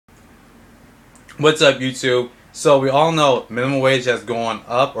What's up, YouTube? So we all know minimum wage has gone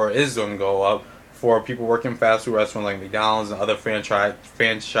up or is going to go up for people working fast food restaurants like McDonald's and other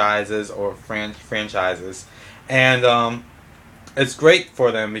franchises, and it's great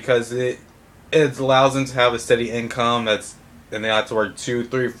for them because it allows them to have a steady income. And they have to work 2,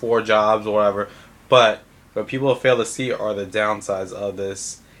 3, 4 jobs or whatever. But what people fail to see are the downsides of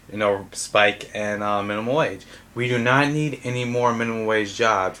this, spike in minimum wage. We do not need any more minimum wage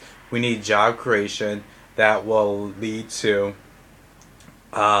jobs. We need job creation that will lead to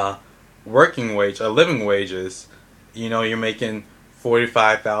working wage or living wages. You're making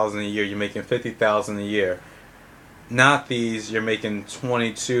 $45,000 a year. You're making $50,000 a year. Not these. You're making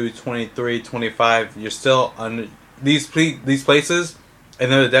 22, 23, 25. You're still under these places. At the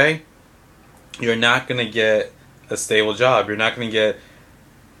end of the day, you're not gonna get a stable job. You're not gonna get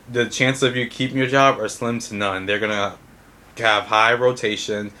the chance of you keeping your job are slim to none. They're gonna have high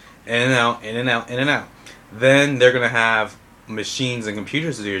rotation, in and out, in and out, in and out. Then they're gonna have machines and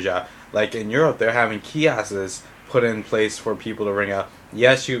computers to do your job. Like in Europe, they're having kiosks put in place for people to ring out.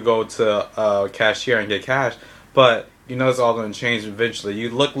 Yes, you go to a cashier and get cash, but it's all going to change eventually. You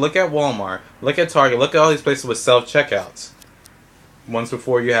look at Walmart, look at Target, look at all these places with self-checkouts. Once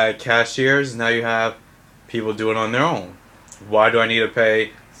before you had cashiers, now you have people doing it on their own. Why do I need to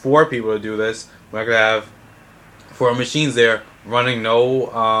pay 4 people to do this when I could have 4 machines there running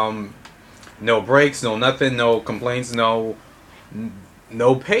no breaks, no nothing, no complaints, no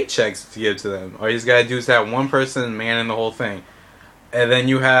paychecks to give to them. All you just gotta do is have one person manning the whole thing. And then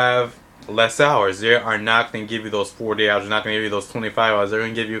you have less hours. They are not going to give you those 40 hours. They're not going to give you those 25 hours. They're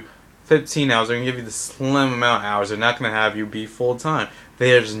going to give you 15 hours. They're going to give you the slim amount of hours. They're not going to have you be full-time.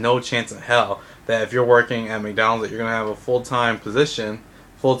 There's no chance in hell that if you're working at McDonald's that you're going to have a full-time position,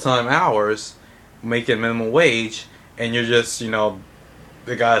 full-time hours, making minimum wage, and you're just,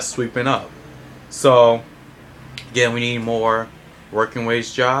 the guy sweeping up. So, again, we need more working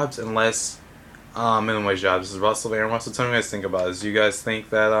wage jobs and less minimum wage jobs. This is Russell. Aaron Russell, tell me what you guys think about this. Do you guys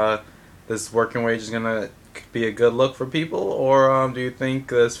think that this working wage is going to be a good look for people, or do you think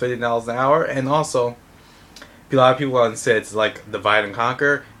this $50 an hour? And also, a lot of people on say it's like divide and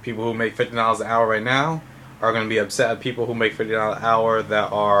conquer. People who make $50 an hour right now are going to be upset at people who make $50 an hour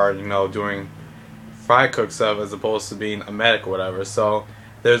that are, doing fry cook stuff as opposed to being a medic or whatever. So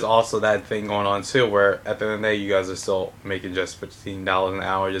there's also that thing going on too, where at the end of the day, you guys are still making just $15 an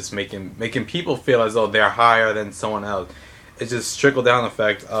hour, just making people feel as though they're higher than someone else. It's just trickle down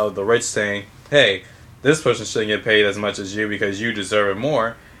effect of the rich saying, hey, this person shouldn't get paid as much as you because you deserve it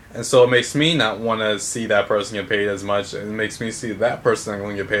more. And so it makes me not want to see that person get paid as much, and it makes me see that person not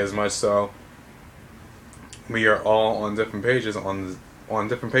going to get paid as much. So we are all on different pages, on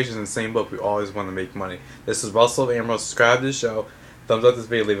different pages in the same book. We always want to make money. This is Russell Ambrose. Subscribe to the show. Thumbs up this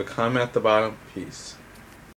video. Leave a comment at the bottom. Peace.